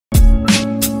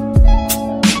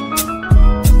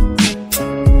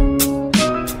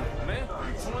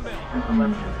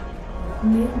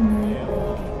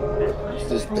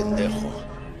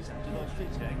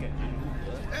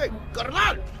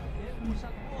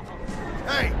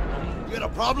Hey, you got a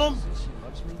problem?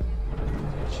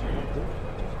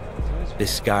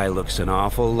 This guy looks an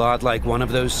awful lot like one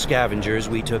of those scavengers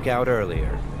we took out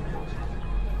earlier.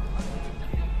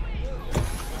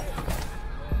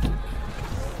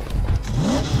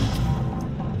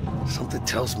 Something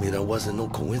tells me that wasn't no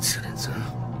coincidence,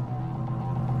 huh?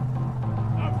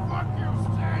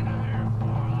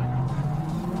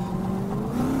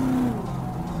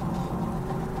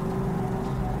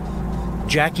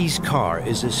 Jackie's car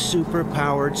is a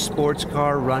super-powered sports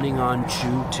car running on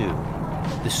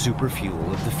Chew-2, the super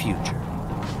fuel of the future.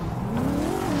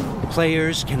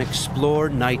 Players can explore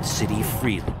Night City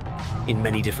freely, in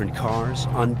many different cars,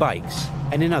 on bikes,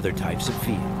 and in other types of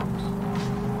vehicles.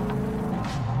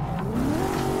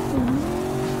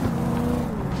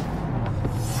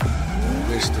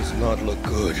 This does not look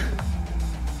good.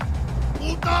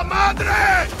 Puta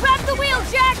madre! Grab the wheel,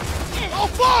 Jack! Oh,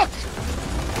 fuck!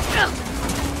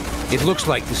 It looks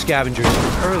like the scavengers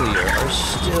from earlier are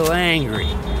still angry.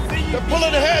 They're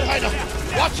pulling ahead, Heiner!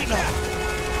 Watch it now!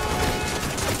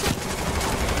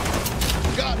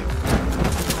 Got it!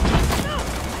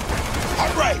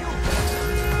 All right!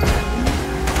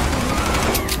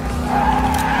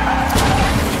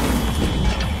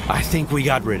 I think we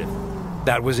got rid of him.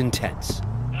 That was intense.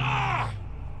 Ah!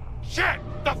 Shit!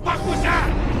 The fuck was that?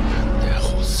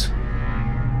 Devils.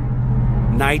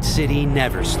 Night City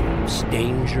never sleeps.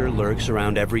 Danger lurks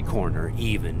around every corner,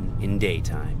 even in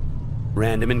daytime.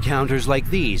 Random encounters like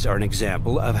these are an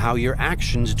example of how your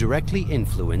actions directly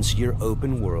influence your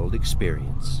open-world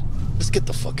experience. Let's get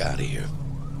the fuck out of here.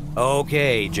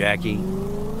 Okay, Jackie.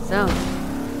 So,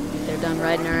 think they're done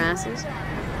riding our asses?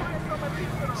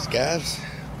 Scavs?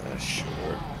 Sure,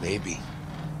 maybe.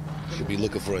 Should be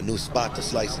looking for a new spot to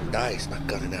slice and dice, not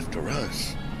gunning after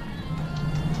us.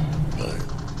 But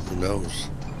who knows?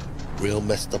 Real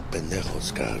messed up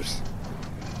pendejos, Scavs.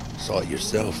 Saw it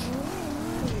yourself.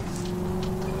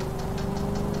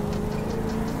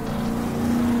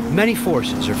 Many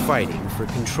forces are fighting for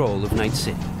control of Night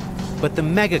City, but the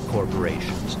mega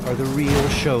corporations are the real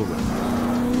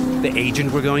showrunners. The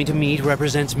agent we're going to meet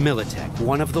represents Militech,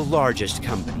 one of the largest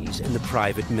companies in the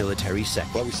private military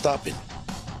sector. Why are we stopping?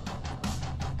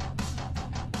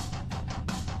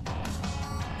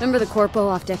 Remember the corpo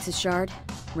off Dex's Shard?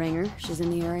 Ranger, she's in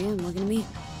the area and looking to meet.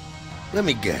 Let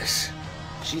me guess.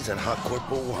 She's in hot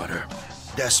corporal water.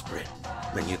 Desperate.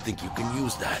 Then you think you can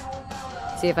use that?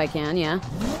 See if I can, yeah.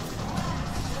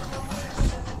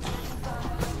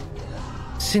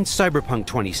 Since Cyberpunk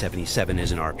 2077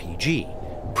 is an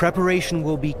RPG, preparation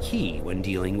will be key when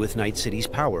dealing with Night City's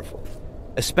powerful,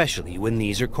 especially when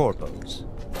these are corpos.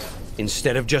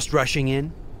 Instead of just rushing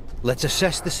in, let's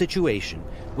assess the situation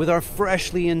with our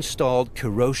freshly installed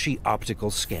Kiroshi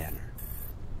optical scanner.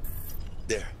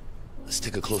 There. Let's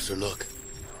take a closer look.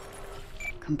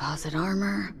 Composite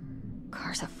armor.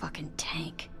 Car's a fucking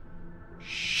tank.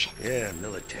 Shit. Yeah,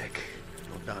 Militech.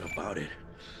 No doubt about it.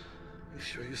 You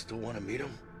sure you still want to meet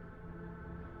him?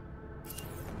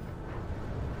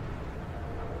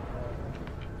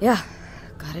 Yeah,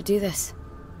 gotta do this.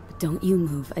 But don't you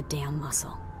move a damn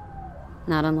muscle.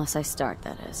 Not unless I start,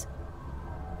 that is.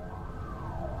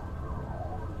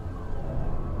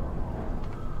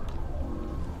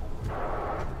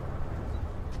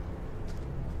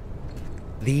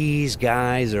 These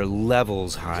guys are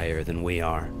levels higher than we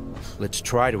are. Let's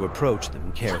try to approach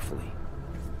them carefully.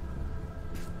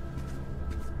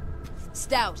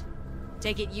 Stout,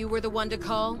 take it you were the one to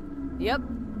call? Yep.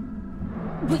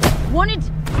 Wait, wanted...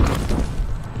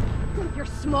 Think you're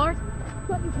smart?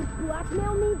 Thought you could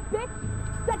blackmail me, bitch?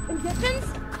 Set conditions?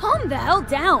 Calm the hell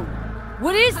down!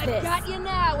 What is this? I got you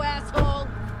now, asshole!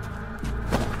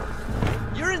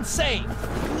 You're insane!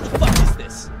 Who the fuck is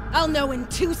this? I'll know in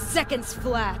 2 seconds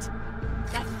flat.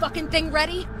 That fucking thing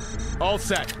ready? All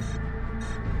set.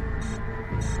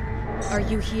 Are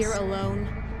you here alone?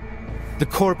 The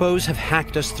corpos have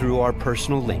hacked us through our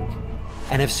personal link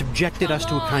and have subjected us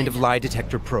to a kind of lie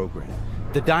detector program.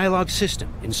 The dialogue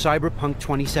system in Cyberpunk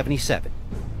 2077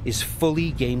 is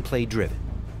fully gameplay driven.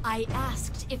 I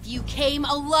asked if you came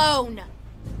alone!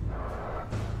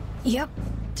 Yep,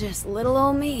 just little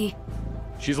old me.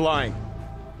 She's lying.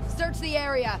 Search the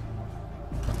area.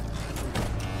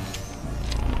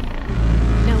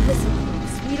 Now listen,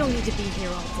 folks, we don't need to be here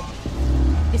all day.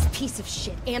 This piece of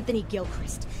shit, Anthony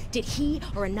Gilchrist, did he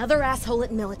or another asshole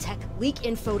at Militech leak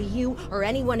info to you or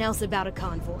anyone else about a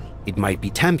convoy? It might be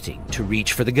tempting to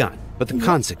reach for the gun, but the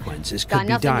consequences could Got be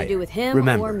nothing dire. to do with him or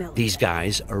Remember, Militech. these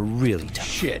guys are really tough.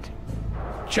 Shit.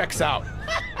 Checks out.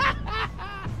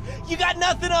 You got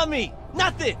nothing on me!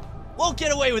 Nothing! Won't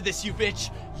get away with this, you bitch!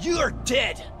 You're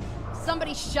dead!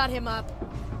 Somebody shut him up.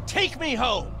 Take me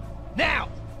home! Now!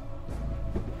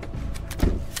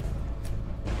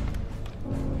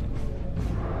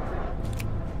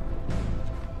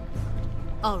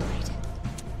 All right.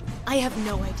 I have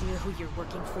no idea who you're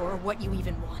working for or what you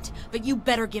even want, but you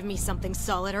better give me something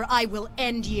solid or I will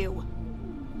end you.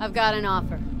 I've got an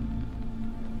offer.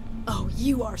 Oh,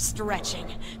 you are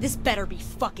stretching. This better be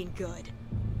fucking good.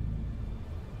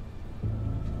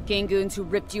 Gang goons who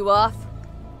ripped you off?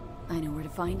 I know where to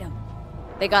find them.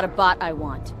 They got a bot I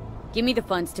want. Give me the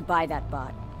funds to buy that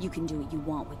bot. You can do what you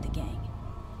want with the gang.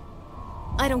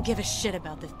 I don't give a shit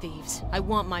about the thieves. I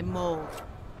want my mold.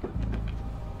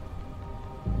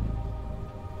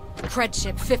 Cred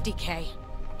chip, 50K.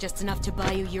 Just enough to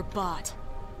buy you your bot.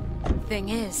 Thing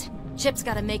is, chip's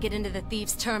gotta make it into the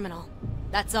thieves' terminal.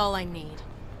 That's all I need.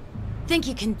 Think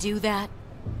you can do that?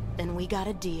 Then we got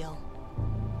a deal.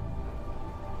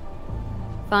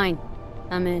 Fine.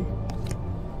 I'm in.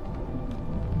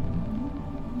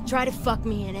 Try to fuck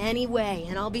me in any way,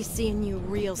 and I'll be seeing you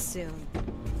real soon.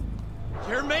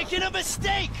 You're making a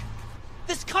mistake!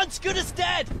 This cunt's good as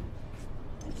dead!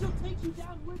 And she'll take you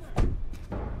down with her.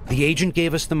 The agent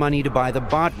gave us the money to buy the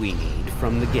bot we need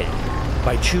from the gang.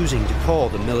 By choosing to call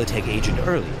the Militech agent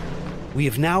earlier, we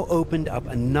have now opened up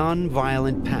a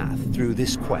non-violent path through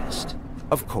this quest.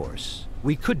 Of course,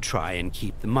 we could try and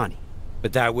keep the money,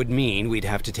 but that would mean we'd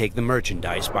have to take the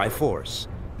merchandise by force,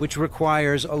 which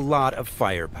requires a lot of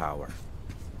firepower.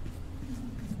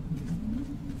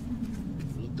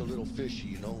 Looked a little fishy,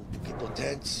 you know? People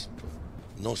tense.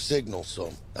 No signal,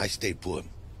 so I stayed put.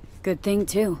 Good thing,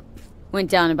 too. Went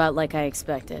down about like I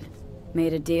expected.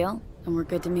 Made a deal, and we're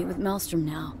good to meet with Maelstrom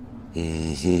now.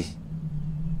 Mm-hmm.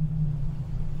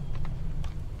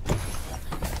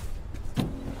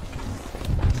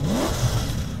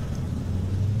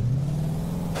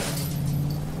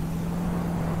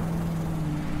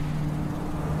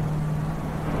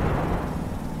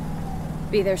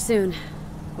 Be there soon.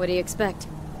 What do you expect?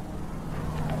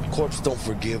 Corps don't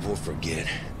forgive or forget.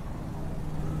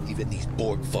 Even these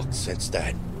Borg fucks sense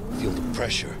that. Feel the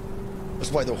pressure.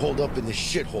 That's why they're holed up in this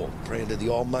shithole, praying to the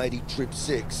almighty Trip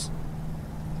 6.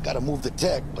 Gotta move the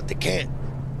tech, but they can't.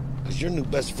 Cause your new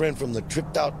best friend from the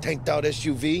tripped out, tanked out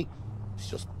SUV is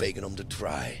just begging them to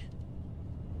try.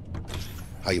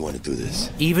 How you want to do this?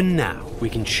 Even now, we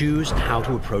can choose how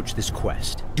to approach this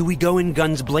quest. Do we go in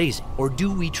guns blazing, or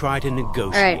do we try to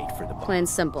negotiate for the bot?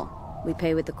 Plan's simple. We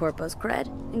pay with the Corpo's cred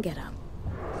and get out.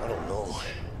 I don't know,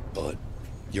 but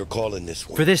you're calling this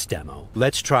one. For this demo,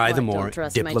 let's try What, the don't more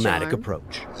trust my diplomatic charm?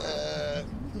 approach.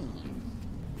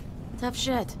 Tough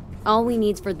shit. All we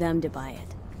need's for them to buy it.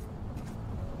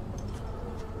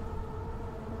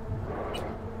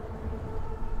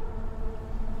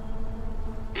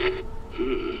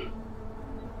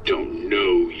 Don't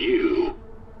know you.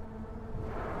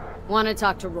 Want to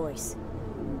talk to Royce.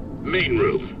 Main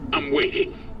room. I'm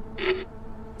waiting.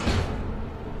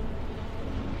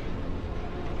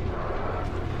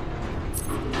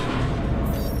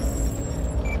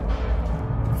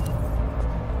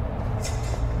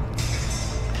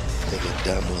 They get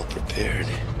damn well prepared.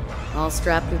 All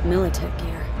strapped with Militech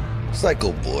gear.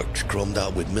 Psycho Borgs chromed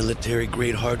out with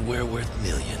military-grade hardware worth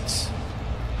millions.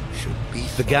 Should be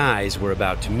The guys we're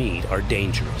about to meet are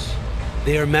dangerous.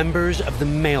 They are members of the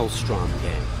Maelstrom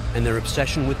gang, and their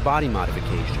obsession with body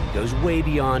modification goes way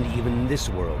beyond even this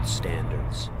world's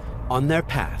standards. On their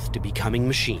path to becoming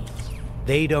machines,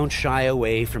 they don't shy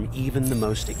away from even the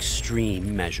most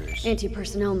extreme measures.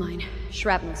 Anti-personnel mine.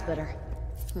 Shrapnel splitter.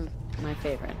 My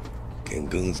favorite.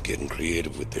 Gangoon's getting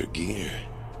creative with their gear.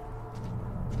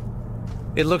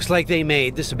 It looks like they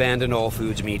made this abandoned all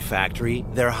foods meat factory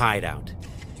their hideout.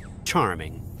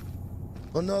 Charming.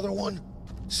 Another one?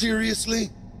 Seriously?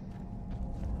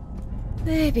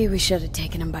 Maybe we should have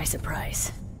taken him by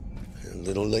surprise. A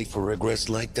little late for regrets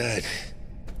like that.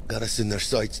 Got us in their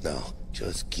sights now.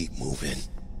 Just keep moving.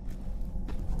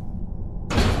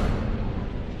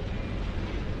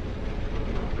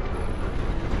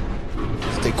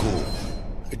 Stay cool.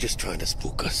 They're just trying to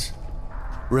spook us.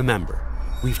 Remember,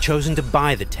 we've chosen to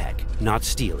buy the tech, not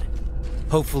steal it.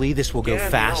 Hopefully this will go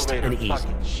fast and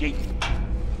easy.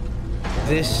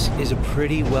 This is a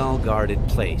pretty well-guarded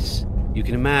place. You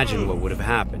can imagine what would have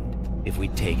happened if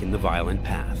we'd taken the violent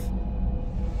path.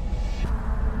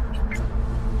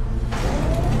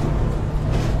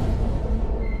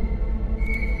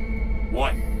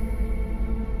 What?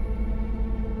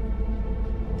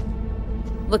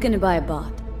 Looking to buy a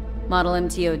bot. Model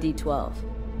MTO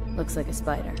D12. Looks like a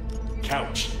spider.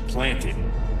 Couch planted.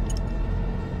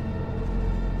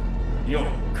 Yo,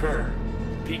 Kurt.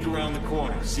 Peek around the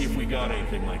corner, see if we got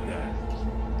anything like that.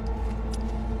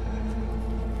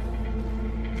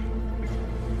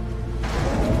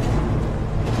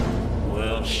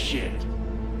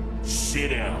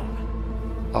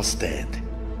 I'll stand.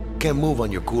 Can't move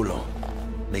on your culo.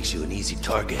 Makes you an easy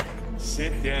target.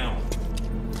 Sit down.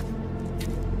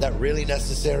 That really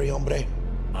necessary, hombre?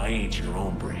 I ain't your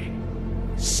hombre.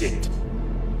 Sit.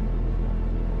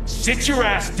 Sit your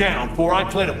ass down before I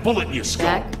plant a bullet in your skull.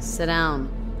 Jack, sit down.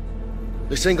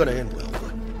 This ain't gonna end well,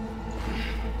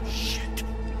 but... Shit.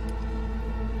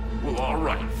 Well,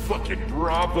 alright, fucking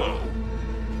bravo.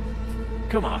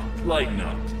 Come on, lighten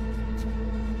up.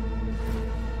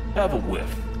 Have a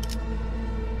whiff.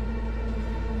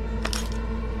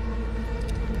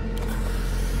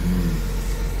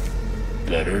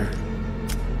 Better.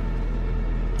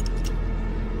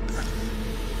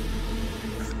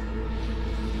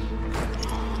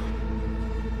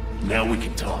 Now we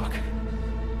can talk.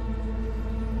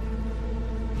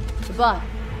 The bot.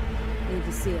 Need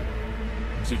to see it.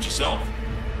 Suit yourself.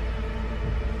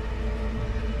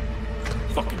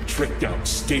 Fucking tricked out,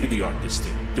 state-of-the-art this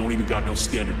thing. Don't even got no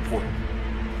standard port.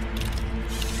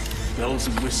 Bells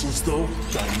and whistles though,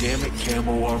 dynamic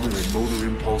camo armor and motor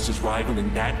impulses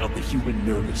rivaling that of the human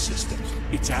nervous system.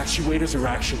 Its actuators are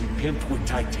actually pimped with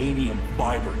titanium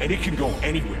fiber, and it can go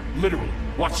anywhere, literally.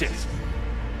 Watch this.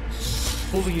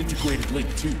 Fully integrated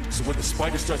link too, so when the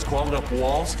spider starts crawling up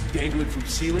walls, dangling from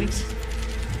ceilings,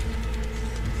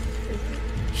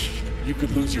 you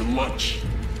could lose your lunch.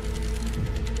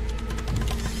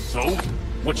 So,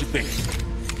 what you think?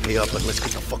 Pay up and let's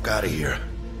get the fuck out of here.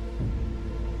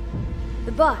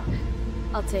 The bot.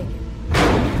 I'll take it.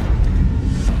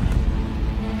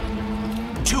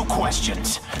 2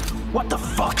 questions. What the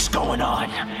fuck's going on?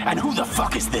 And who the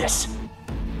fuck is this?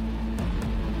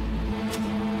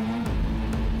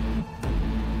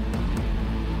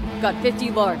 Got 50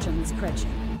 large on this cred ship.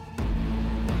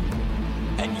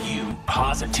 And you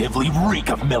positively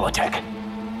reek of Militech.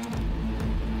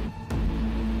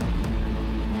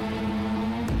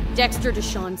 Dexter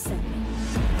Deshawn sent me.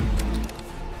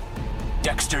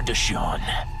 Dexter Deshawn.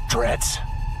 Dreads.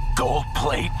 Gold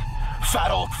plate. Fat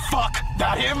old fuck.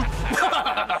 That him?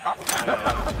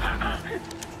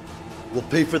 We'll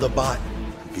pay for the bot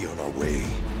and be on our way.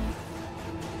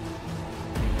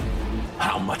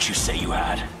 How much you say you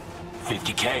had?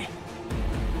 50K?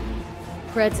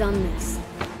 Cred's on this.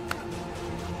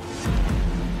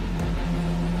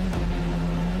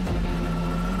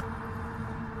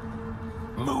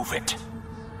 Move it.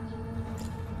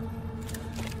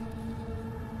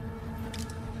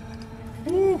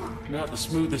 Not the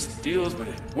smoothest of deals, but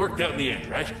it worked out in the end,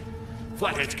 right?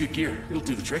 Flathead's good gear. It'll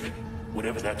do the trick.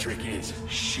 Whatever that trick is.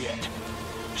 Shit.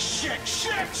 Shit,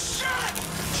 shit, shit!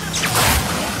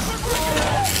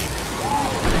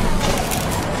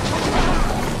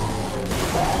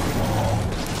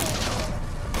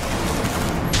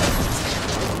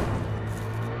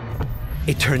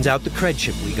 It turns out the cred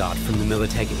chip we got from the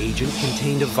Militech agent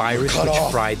contained a virus which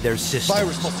fried their system.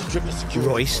 Virus must have tripped the security.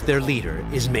 Royce, their leader,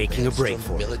 is making a break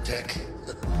for it. Militech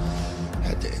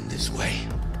had to end this way.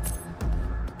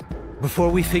 Before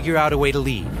we figure out a way to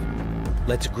leave,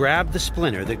 let's grab the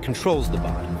splinter that controls the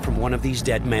bot from one of these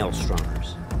dead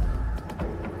maelstromers.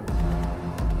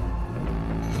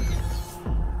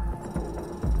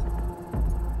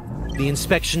 The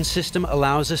inspection system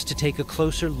allows us to take a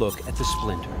closer look at the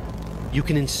splinter. You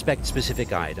can inspect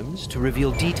specific items to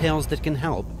reveal details that can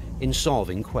help in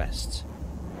solving quests.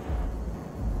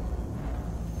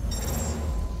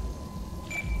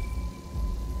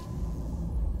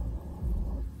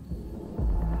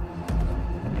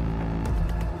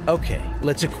 Okay,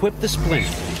 let's equip the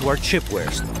splinter into our chipware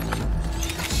slot.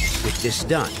 With this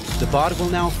done, the bot will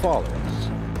now follow us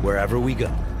wherever we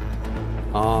go.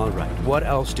 All right, what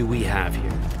else do we have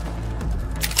here?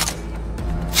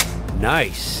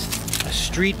 Nice! A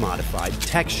street-modified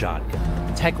tech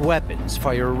shotgun. Tech weapons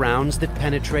fire rounds that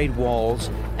penetrate walls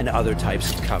and other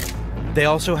types of cover. They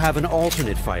also have an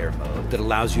alternate fire mode that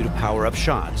allows you to power up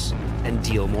shots and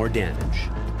deal more damage.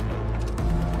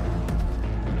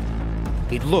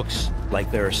 It looks like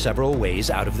there are several ways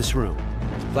out of this room,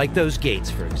 like those gates,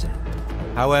 for example.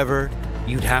 However,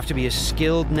 you'd have to be a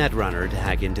skilled netrunner to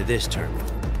hack into this terminal.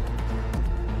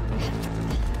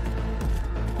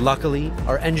 Luckily,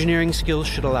 our engineering skills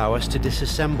should allow us to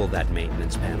disassemble that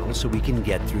maintenance panel so we can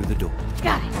get through the door.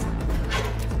 Got it.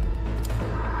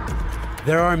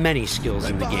 There are many skills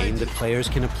in the game that players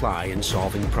can apply in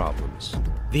solving problems.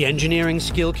 The engineering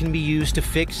skill can be used to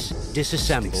fix,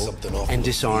 disassemble, and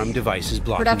disarm devices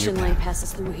blocking Production your line path.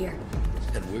 passes through here.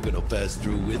 And we're gonna pass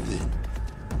through with it.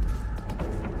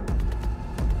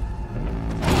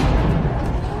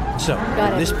 So, Got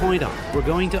from it. this point on, we're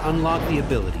going to unlock the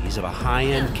abilities of a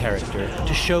high-end character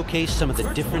to showcase some of the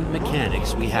different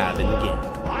mechanics we have in the game.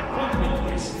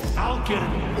 I'll get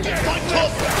him. Fight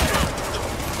closer!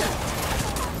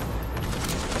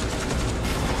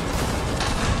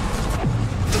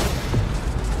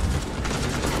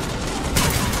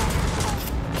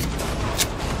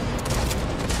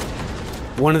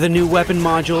 One of the new weapon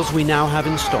modules we now have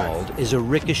installed is a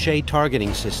ricochet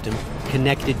targeting system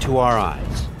connected to our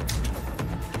eyes.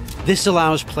 This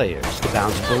allows players to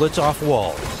bounce bullets off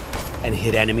walls and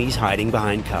hit enemies hiding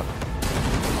behind cover.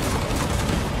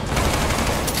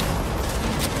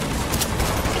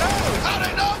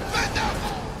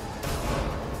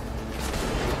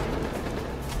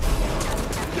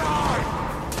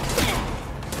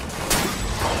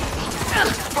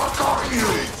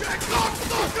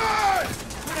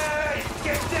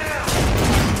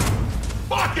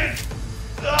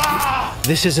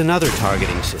 This is another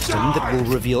targeting system that will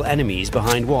reveal enemies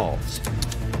behind walls.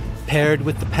 Paired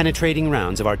with the penetrating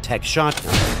rounds of our tech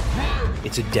shotgun,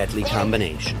 it's a deadly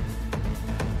combination.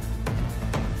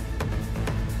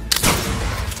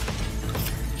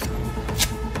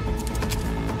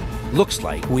 Looks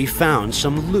like we found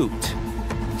some loot.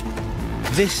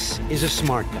 This is a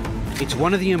smart gun. It's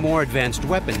one of the more advanced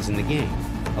weapons in the game,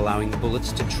 allowing the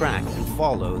bullets to track and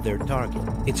follow their target.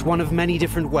 It's one of many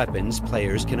different weapons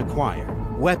players can acquire.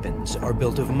 Weapons are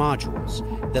built of modules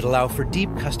that allow for deep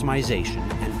customization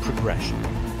and progression.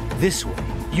 This way,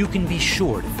 you can be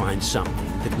sure to find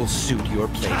something that will suit your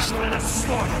playstyle.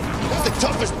 They're the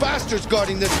toughest bastards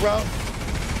guarding this route.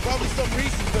 Probably some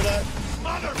reason for that.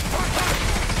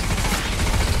 Motherfucker!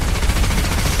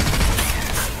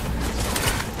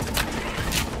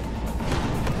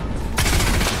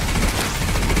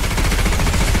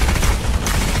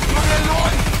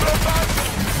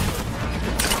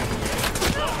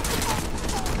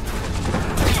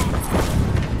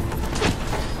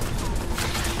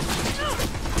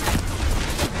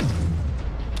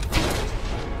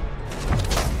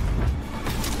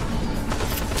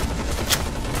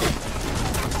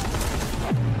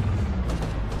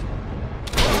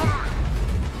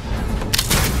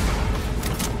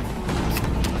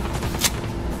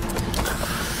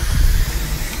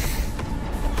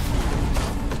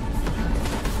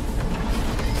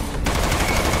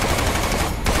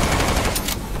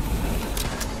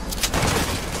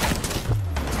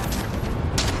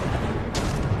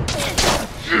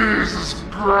 Jesus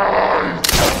Christ!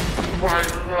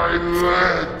 My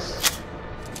legs!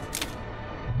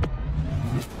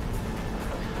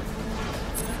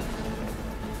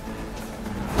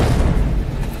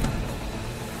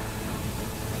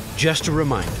 Just a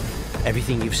reminder,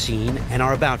 everything you've seen and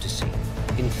are about to see,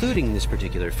 including this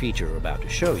particular feature we're about to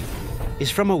show you,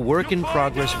 is from a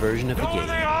work-in-progress version of the game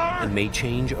and may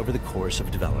change over the course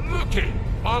of development. Okay,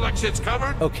 all exits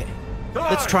covered? Okay,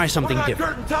 let's try something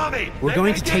different. We're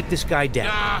going to take this guy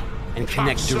down and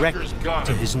connect directly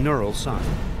to his neural side.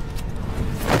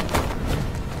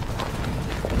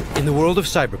 In the world of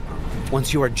Cyberpunk,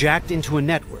 once you are jacked into a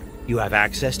network, you have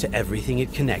access to everything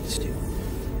it connects to.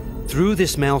 Through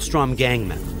this Maelstrom gang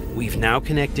member, we've now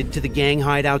connected to the gang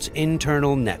hideout's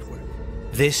internal network.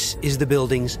 This is the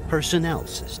building's personnel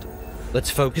system. Let's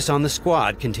focus on the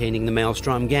squad containing the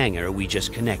Maelstrom ganger we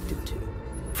just connected to.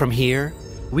 From here,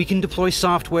 we can deploy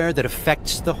software that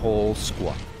affects the whole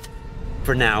squad.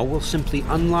 For now, we'll simply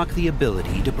unlock the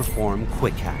ability to perform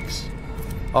quick hacks.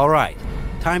 All right,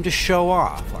 time to show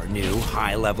off our new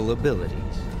high-level abilities.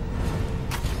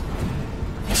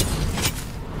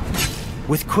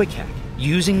 With Quick Hack,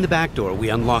 using the backdoor we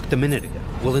unlocked a minute ago,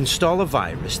 we'll install a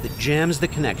virus that jams the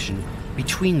connection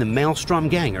between the Maelstrom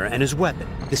ganger and his weapon.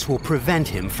 This will prevent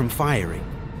him from firing.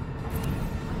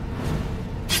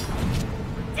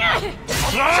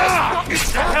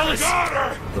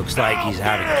 Looks like he's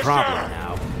having a problem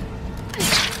now.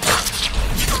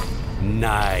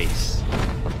 Nice.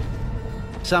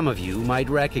 Some of you might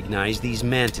recognize these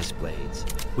mantis blades.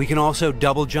 We can also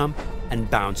double jump and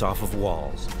bounce off of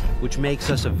walls, which makes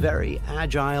us a very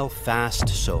agile, fast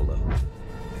solo.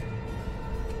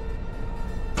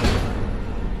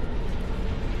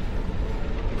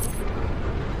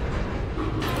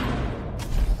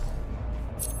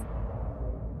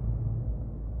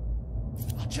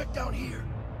 I'll check down here.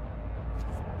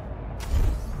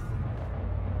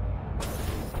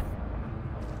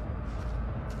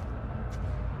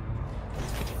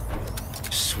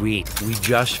 Sweet, we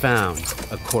just found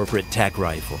a corporate tech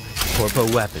rifle.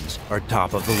 Corpo weapons are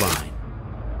top of the line.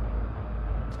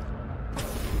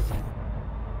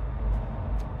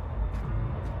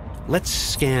 Let's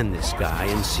scan this guy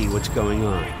and see what's going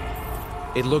on.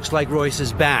 It looks like Royce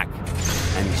is back,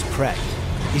 and he's prepped.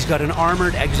 He's got an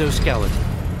armored exoskeleton.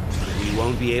 We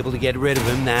won't be able to get rid of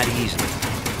him that easily.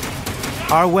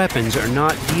 Our weapons are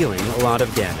not dealing a lot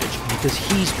of damage because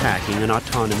he's packing an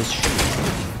autonomous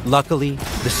shield. Luckily,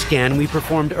 the scan we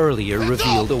performed earlier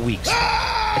revealed a weak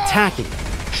spot. Attacking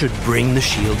it should bring the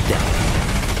shield down.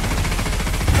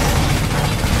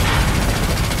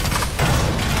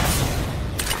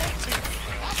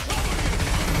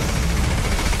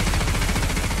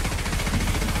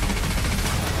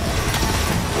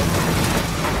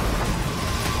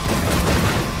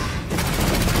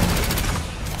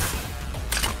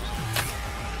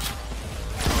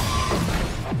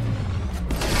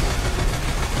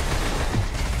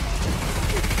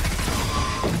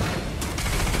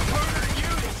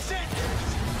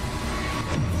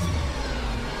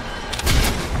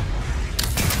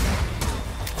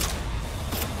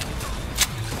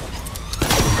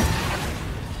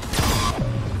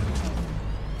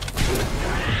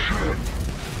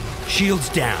 Shield's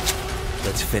down.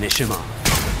 Let's finish him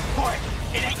off. Boy,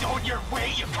 it ain't going your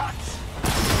way, you cunts!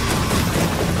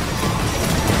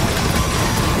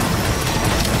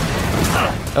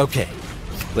 Okay,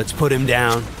 let's put him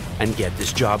down and get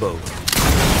this job over.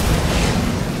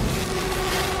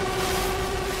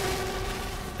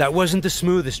 That wasn't the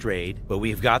smoothest raid, but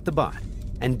we've got the bot,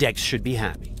 and Dex should be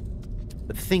happy.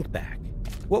 But think back.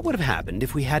 What would have happened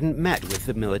if we hadn't met with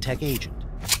the Militech agent?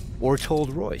 Or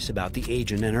told Royce about the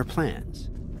agent and her plans?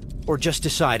 Or just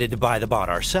decided to buy the bot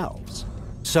ourselves?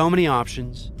 So many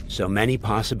options, so many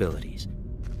possibilities,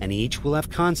 and each will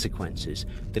have consequences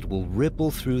that will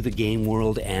ripple through the game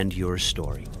world and your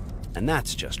story. And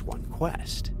that's just one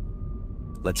quest.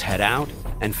 Let's head out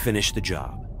and finish the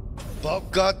job.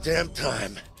 About goddamn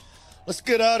time. Let's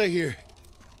get out of here.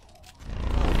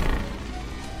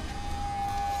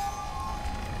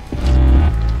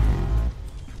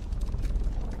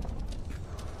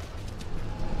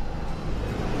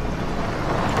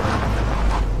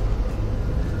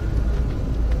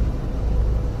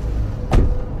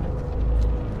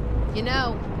 You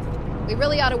know, we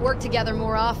really ought to work together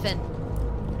more often.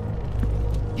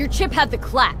 Your chip had the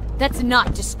clap. That's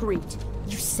not discreet.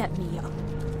 You set me up.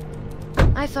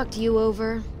 I fucked you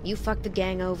over, you fucked the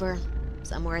gang over.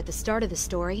 Somewhere at the start of the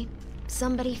story,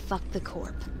 somebody fucked the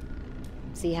Corp.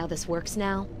 See how this works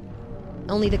now?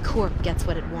 Only the Corp gets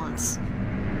what it wants.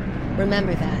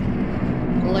 Remember that.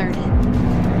 Learn it.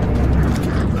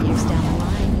 Years down the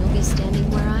line, you'll be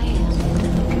standing where I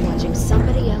am, watching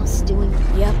somebody else doing...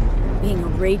 Yep, being a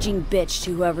raging bitch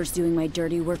to whoever's doing my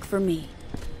dirty work for me.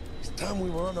 It's time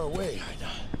we were on our way, Ida.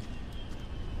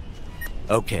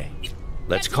 Okay,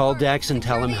 let's call Dex and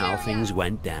tell him how things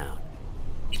went down.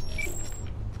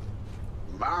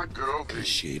 My girl.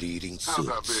 Shit-eating How's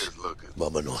our suits. biz looking?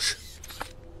 Vámonos.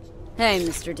 Hey,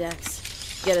 Mr.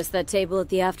 Dex. Get us that table at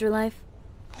the afterlife?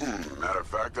 Matter of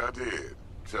fact, I did.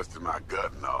 Just in my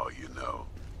gut and all, you know.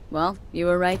 Well, you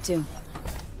were right to.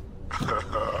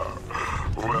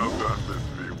 Well done, Miss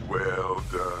V. Well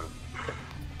done.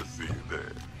 See you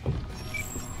there.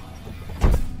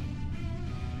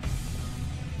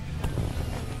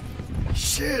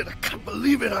 Shit, I can't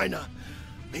believe it, Ina.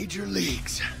 Major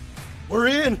leagues. We're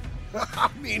in. I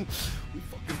mean, we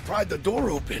fucking pried the door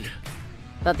open.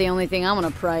 But the only thing I want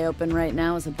to pry open right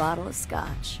now is a bottle of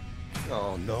scotch.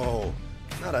 Oh, no.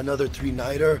 Not another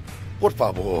three-nighter. Por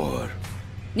favor.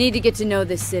 Need to get to know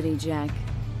this city, Jack.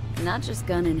 Not just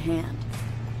gun in hand.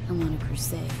 I'm on a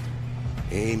crusade.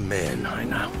 Amen,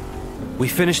 Ina. We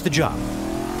finished the job.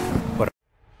 But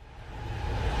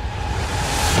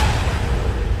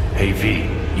Hey V,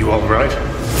 you alright?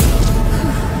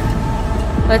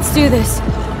 Let's do this.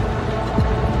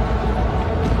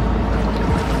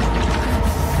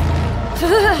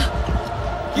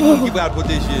 Give out what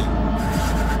this is.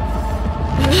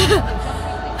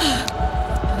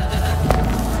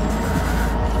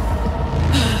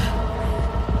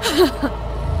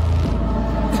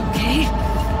 Okay.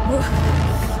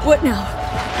 What now?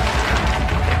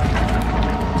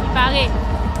 Barré.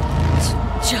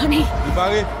 Johnny?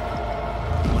 Barré?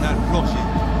 On a le plancher.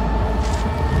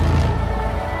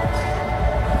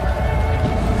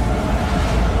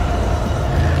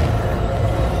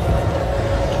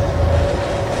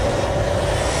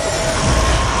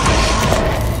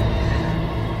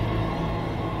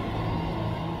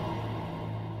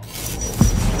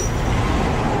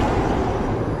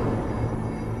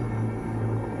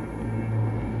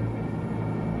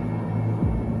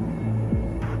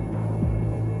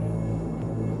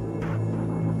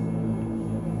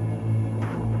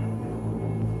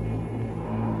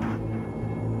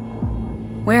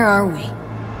 Where are we?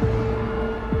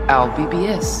 Our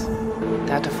BBS,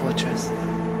 Data Fortress.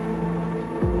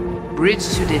 Bridge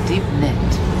to the deep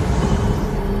net.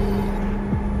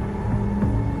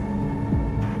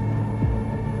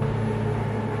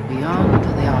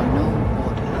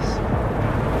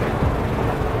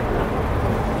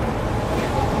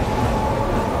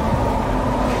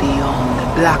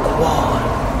 Black Wall.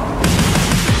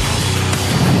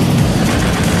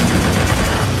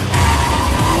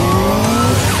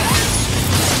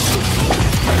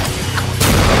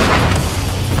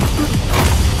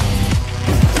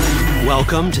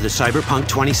 Welcome to the Cyberpunk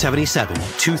 2077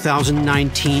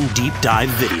 2019 Deep Dive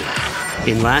video.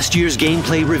 In last year's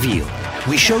gameplay reveal,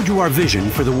 we showed you our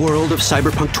vision for the world of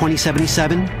Cyberpunk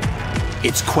 2077,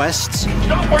 its quests,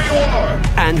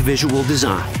 and visual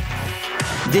design.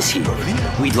 This year,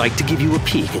 we'd like to give you a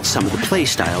peek at some of the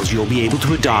playstyles you'll be able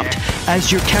to adopt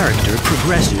as your character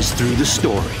progresses through the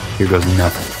story. Here goes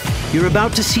nothing. You're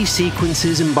about to see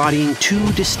sequences embodying two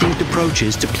distinct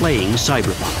approaches to playing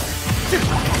Cyberpunk.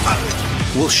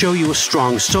 We'll show you a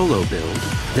strong solo build,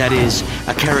 that is,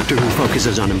 a character who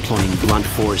focuses on employing blunt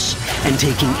force and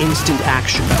taking instant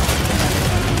action,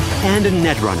 and a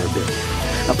netrunner build,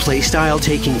 a playstyle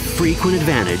taking frequent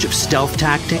advantage of stealth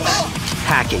tactics,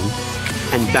 hacking,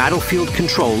 and battlefield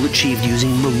control achieved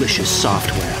using malicious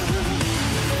software.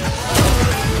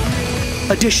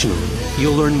 Additionally,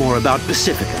 you'll learn more about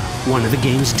Pacifica, one of the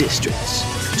game's districts,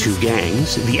 two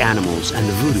gangs, the Animals and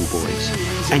the Voodoo Boys,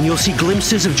 and you'll see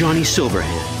glimpses of Johnny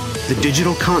Silverhand, the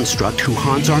digital construct who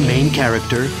haunts our main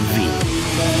character, V.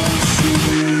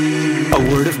 A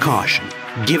word of caution.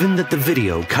 Given that the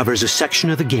video covers a section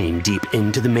of the game deep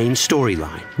into the main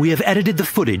storyline, we have edited the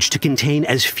footage to contain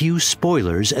as few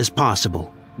spoilers as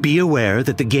possible. Be aware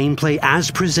that the gameplay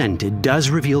as presented does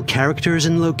reveal characters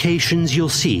and locations you'll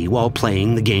see while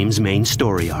playing the game's main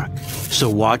story arc, so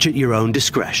watch at your own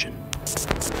discretion.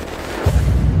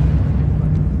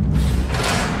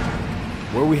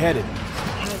 Where are we headed?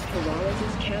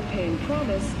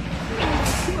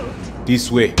 This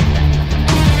way.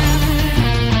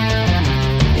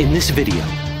 In this video,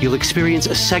 you'll experience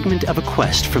a segment of a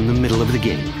quest from the middle of the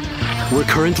game. We're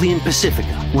currently in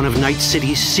Pacifica, one of Night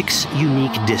City's 6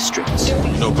 unique districts.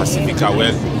 No Pacifica,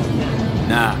 well?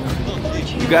 Nah.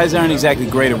 You guys aren't exactly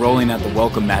great at rolling out the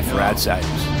welcome mat for outsiders.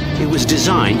 It was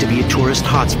designed to be a tourist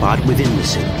hotspot within the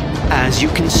city. As you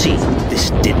can see, this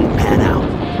didn't pan out.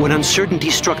 When uncertainty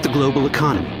struck the global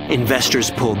economy, investors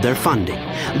pulled their funding,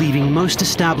 leaving most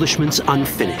establishments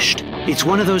unfinished. It's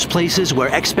one of those places where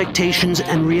expectations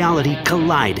and reality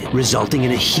collided, resulting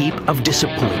in a heap of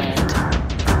disappointment.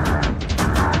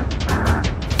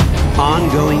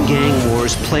 Ongoing gang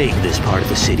wars plague this part of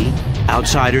the city.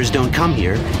 Outsiders don't come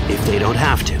here if they don't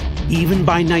have to. Even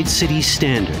by Night City's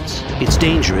standards, it's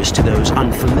dangerous to those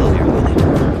unfamiliar with it.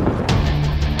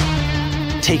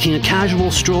 Taking a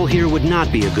casual stroll here would not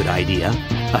be a good idea.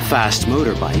 A fast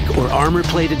motorbike or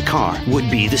armor-plated car would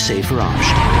be the safer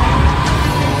option.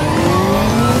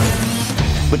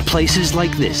 But places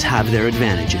like this have their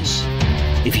advantages.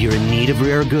 If you're in need of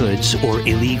rare goods or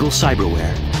illegal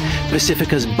cyberware,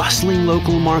 Pacifica's bustling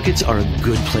local markets are a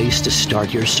good place to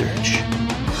start your search.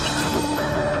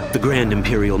 The Grand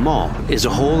Imperial Mall is a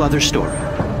whole other story.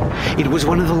 It was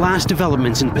one of the last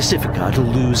developments in Pacifica to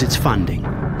lose its funding.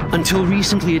 Until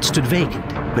recently it stood vacant,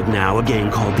 but now a gang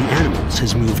called the Animals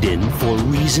has moved in for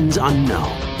reasons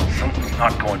unknown. Something's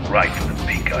not going right for the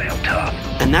big guy up top.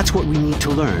 And that's what we need to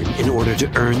learn in order to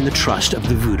earn the trust of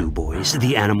the Voodoo Boys,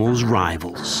 the Animals'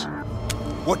 rivals.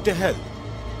 What the hell?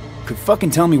 Could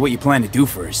fucking tell me what you plan to do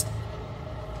first.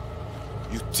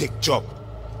 You take job.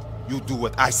 You do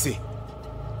what I say.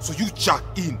 So you jack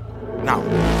in, now.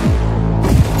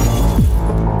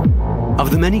 Of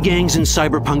the many gangs in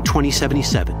Cyberpunk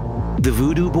 2077, the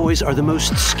Voodoo Boys are the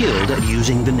most skilled at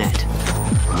using the net.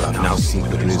 You have now seen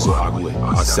Pedrezo Agüe,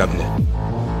 our subnet.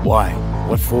 Why?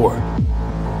 What for?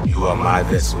 You are my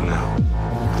vessel now.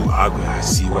 Through Agüe, I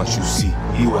see what you see,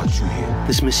 hear what you hear.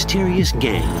 This mysterious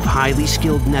gang of highly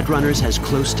skilled netrunners has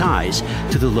close ties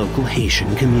to the local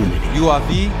Haitian community. You are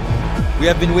V? We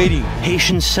have been waiting.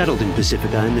 Haitians settled in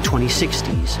Pacifica in the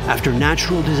 2060s after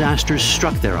natural disasters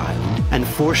struck their island and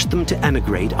forced them to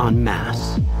emigrate en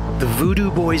masse. The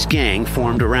Voodoo Boys gang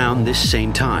formed around this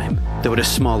same time, though at a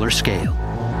smaller scale.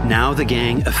 Now the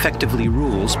gang effectively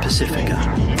rules Pacifica.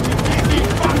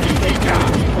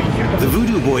 The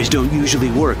Voodoo Boys don't usually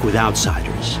work with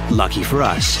outsiders. Lucky for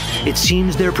us, it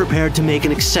seems they're prepared to make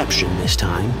an exception this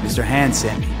time. Mr. Hand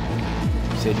sent me.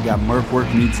 He said you got merc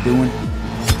work needs doing.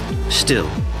 Still,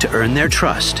 to earn their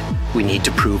trust, we need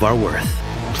to prove our worth.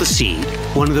 Placide,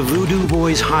 one of the Voodoo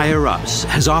Boys' higher-ups,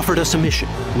 has offered us a mission.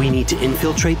 We need to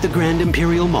infiltrate the Grand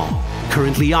Imperial Mall,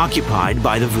 currently occupied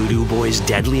by the Voodoo Boys'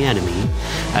 deadly enemy,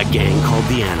 a gang called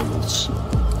the Animals.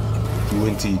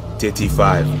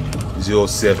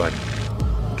 2035-07.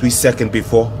 3 seconds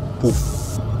before, poof,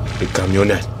 the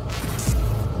camionette.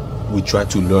 We try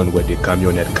to learn where the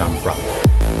camionette come from.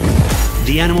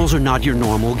 The Animals are not your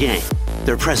normal gang.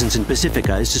 Their presence in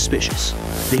Pacifica is suspicious.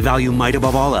 They value might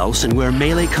above all else and wear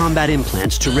melee combat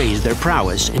implants to raise their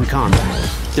prowess in combat.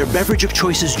 Their beverage of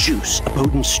choice is juice, a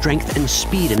potent strength and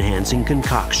speed-enhancing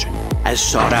concoction. As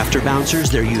sought-after bouncers,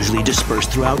 they're usually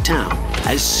dispersed throughout town.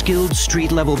 As skilled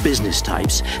street-level business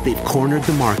types, they've cornered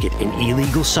the market in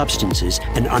illegal substances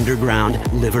and underground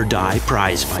live-or-die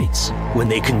prize fights. When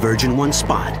they converge in one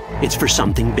spot, it's for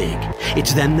something big.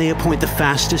 It's then they appoint the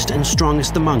fastest and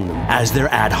strongest among them as their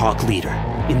ad hoc leader.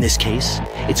 In this case,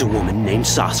 it's a woman named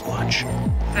Sasquatch.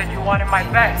 Said you wanted my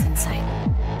bag.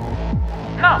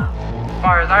 No. As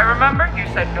far as I remember, you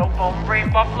said no bone-brain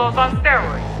buffaloes on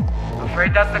steroids.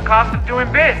 Afraid that's the cost of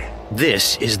doing biz.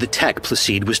 This is the tech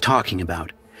Placide was talking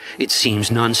about. It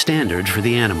seems non-standard for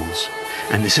the animals.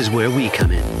 And this is where we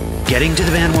come in. Getting to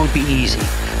the van won't be easy,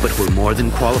 but we're more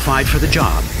than qualified for the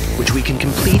job, which we can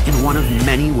complete in one of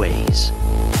many ways.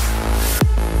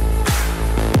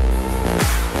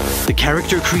 The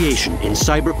character creation in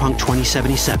Cyberpunk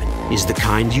 2077 is the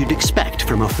kind you'd expect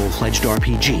from a full-fledged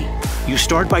RPG. You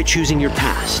start by choosing your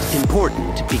past,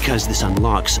 important because this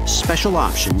unlocks special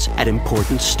options at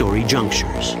important story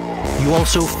junctures. You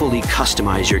also fully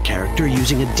customize your character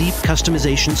using a deep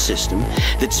customization system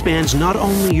that spans not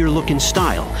only your look and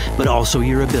style, but also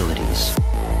your abilities.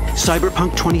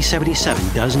 Cyberpunk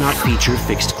 2077 does not feature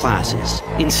fixed classes.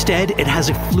 Instead, it has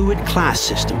a fluid class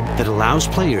system that allows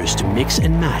players to mix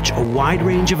and match a wide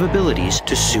range of abilities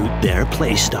to suit their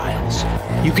playstyles.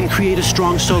 You can create a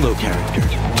strong solo character,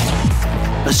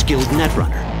 a skilled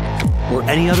netrunner, or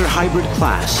any other hybrid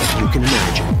class you can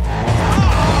imagine.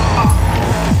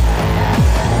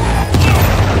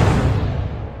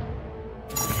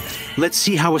 Let's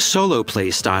see how a solo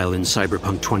playstyle in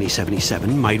Cyberpunk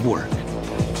 2077 might work.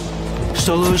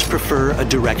 Solos prefer a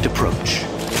direct approach.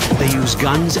 They use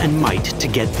guns and might to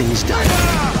get things done.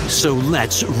 So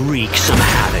let's wreak some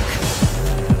havoc.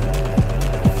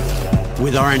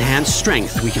 With our enhanced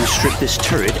strength, we can strip this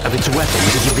turret of its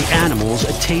weapons and give the animals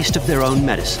a taste of their own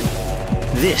medicine.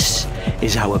 This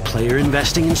is how a player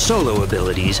investing in solo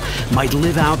abilities might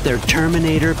live out their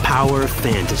Terminator power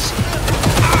fantasy.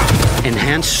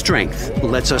 Enhanced strength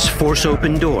lets us force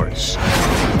open doors,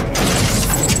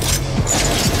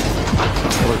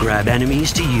 or grab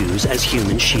enemies to use as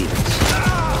human shields.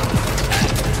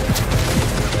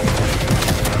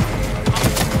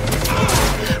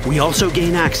 We also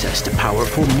gain access to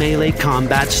powerful melee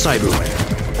combat cyberware.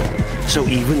 So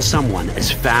even someone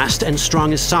as fast and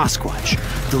strong as Sasquatch,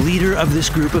 the leader of this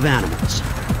group of animals,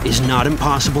 is not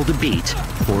impossible to beat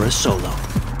for a solo.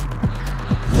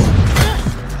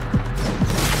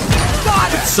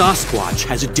 But Sasquatch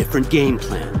has a different game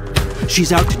plan.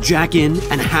 She's out to jack in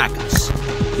and hack us.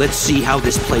 Let's see how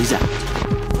this plays out.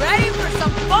 Ready for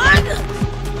some fun?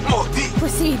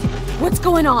 Proceed. What's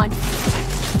going on?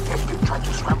 Trying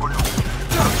to scramble loose.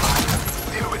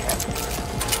 Deal with him.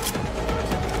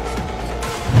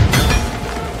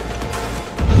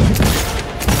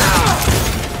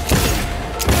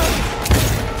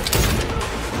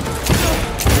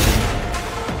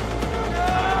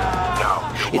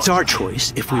 It's our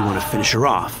choice if we want to finish her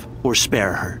off or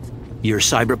spare her. You're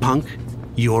Cyberpunk,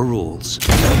 your rules.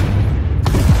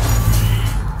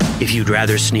 If you'd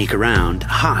rather sneak around,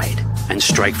 hide, and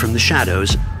strike from the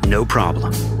shadows, no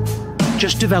problem.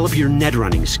 Just develop your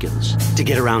netrunning skills to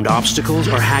get around obstacles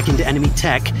or hack into enemy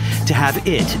tech to have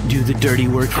it do the dirty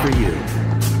work for you.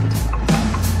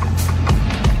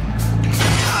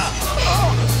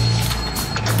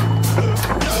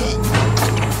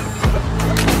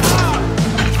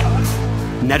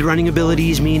 Netrunning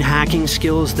abilities mean hacking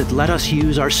skills that let us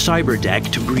use our cyber deck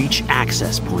to breach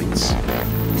access points.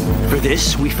 For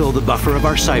this, we fill the buffer of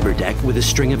our cyber deck with a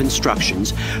string of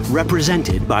instructions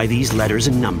represented by these letters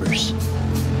and numbers.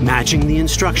 Matching the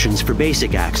instructions for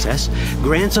basic access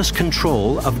grants us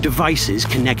control of devices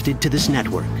connected to this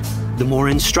network. The more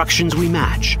instructions we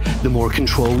match, the more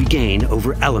control we gain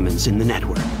over elements in the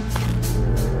network.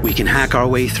 We can hack our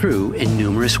way through in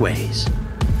numerous ways.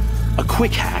 A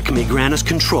quick hack may grant us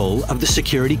control of the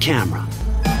security camera.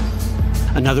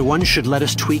 Another one should let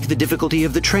us tweak the difficulty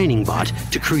of the training bot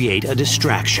to create a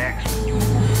distraction.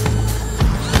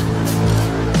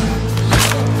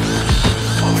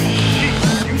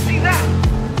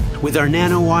 With our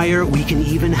nanowire, we can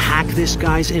even hack this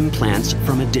guy's implants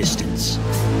from a distance.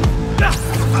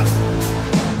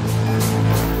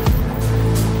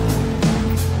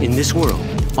 In this world,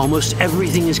 almost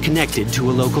everything is connected to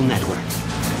a local network.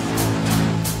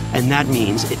 And that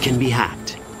means it can be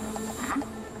hacked.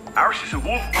 Ours is a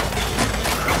wolf.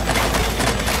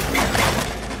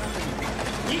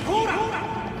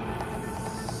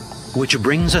 Which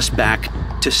brings us back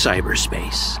to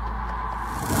cyberspace.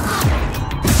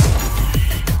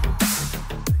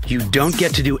 You don't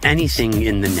get to do anything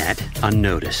in the net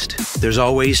unnoticed. There's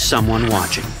always someone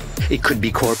watching. It could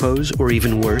be corpos, or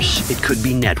even worse, it could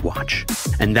be Netwatch.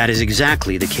 And that is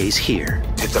exactly the case here.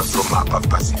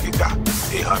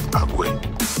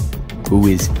 Who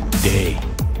is they?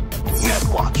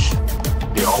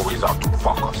 Netwatch. They're always out to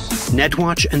fuck us.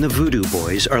 Netwatch and the Voodoo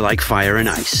Boys are like fire and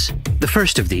ice. The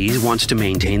first of these wants to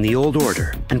maintain the old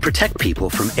order and protect people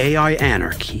from AI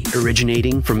anarchy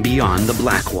originating from beyond the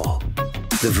Black Wall.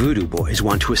 The Voodoo Boys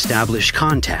want to establish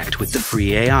contact with the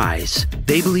free AIs.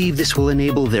 They believe this will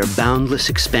enable their boundless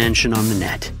expansion on the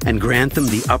net and grant them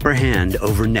the upper hand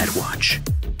over Netwatch.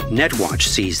 Netwatch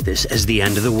sees this as the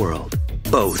end of the world.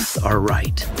 Both are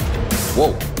right.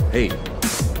 Whoa, hey.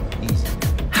 Easy.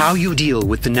 How you deal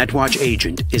with the Netwatch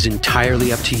agent is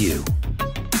entirely up to you.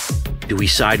 Do we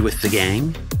side with the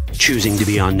gang? Choosing to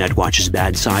be on Netwatch's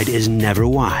bad side is never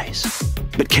wise.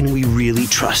 But can we really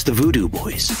trust the Voodoo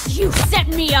Boys? You set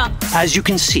me up! As you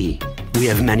can see, we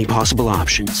have many possible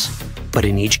options. But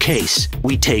in each case,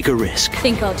 we take a risk.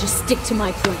 Think I'll just stick to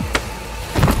my plan.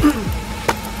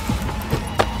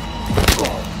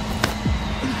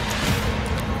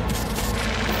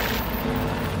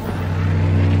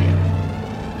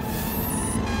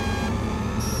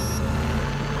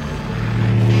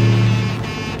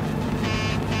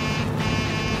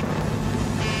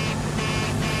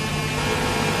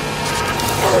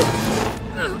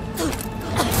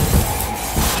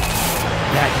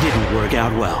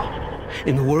 Out well.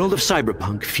 In the world of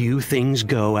cyberpunk, few things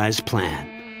go as planned.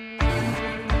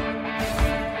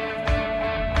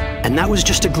 And that was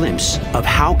just a glimpse of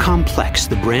how complex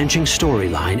the branching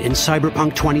storyline in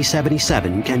Cyberpunk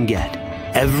 2077 can get.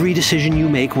 Every decision you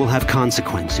make will have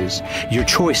consequences. Your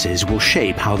choices will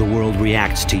shape how the world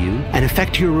reacts to you and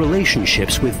affect your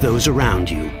relationships with those around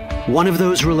you. One of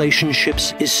those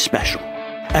relationships is special.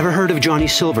 Ever heard of Johnny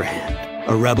Silverhand?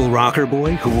 A rebel rocker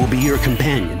boy who will be your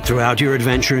companion throughout your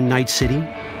adventure in Night City?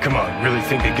 Come on, really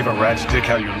think they give a rat's dick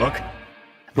how you look?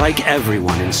 Like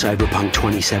everyone in Cyberpunk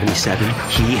 2077,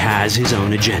 he has his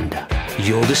own agenda.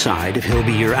 You'll decide if he'll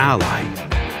be your ally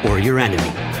or your enemy.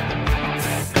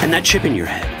 And that chip in your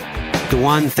head, the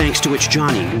one thanks to which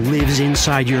Johnny lives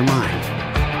inside your mind,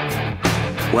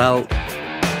 well,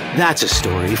 that's a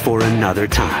story for another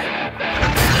time.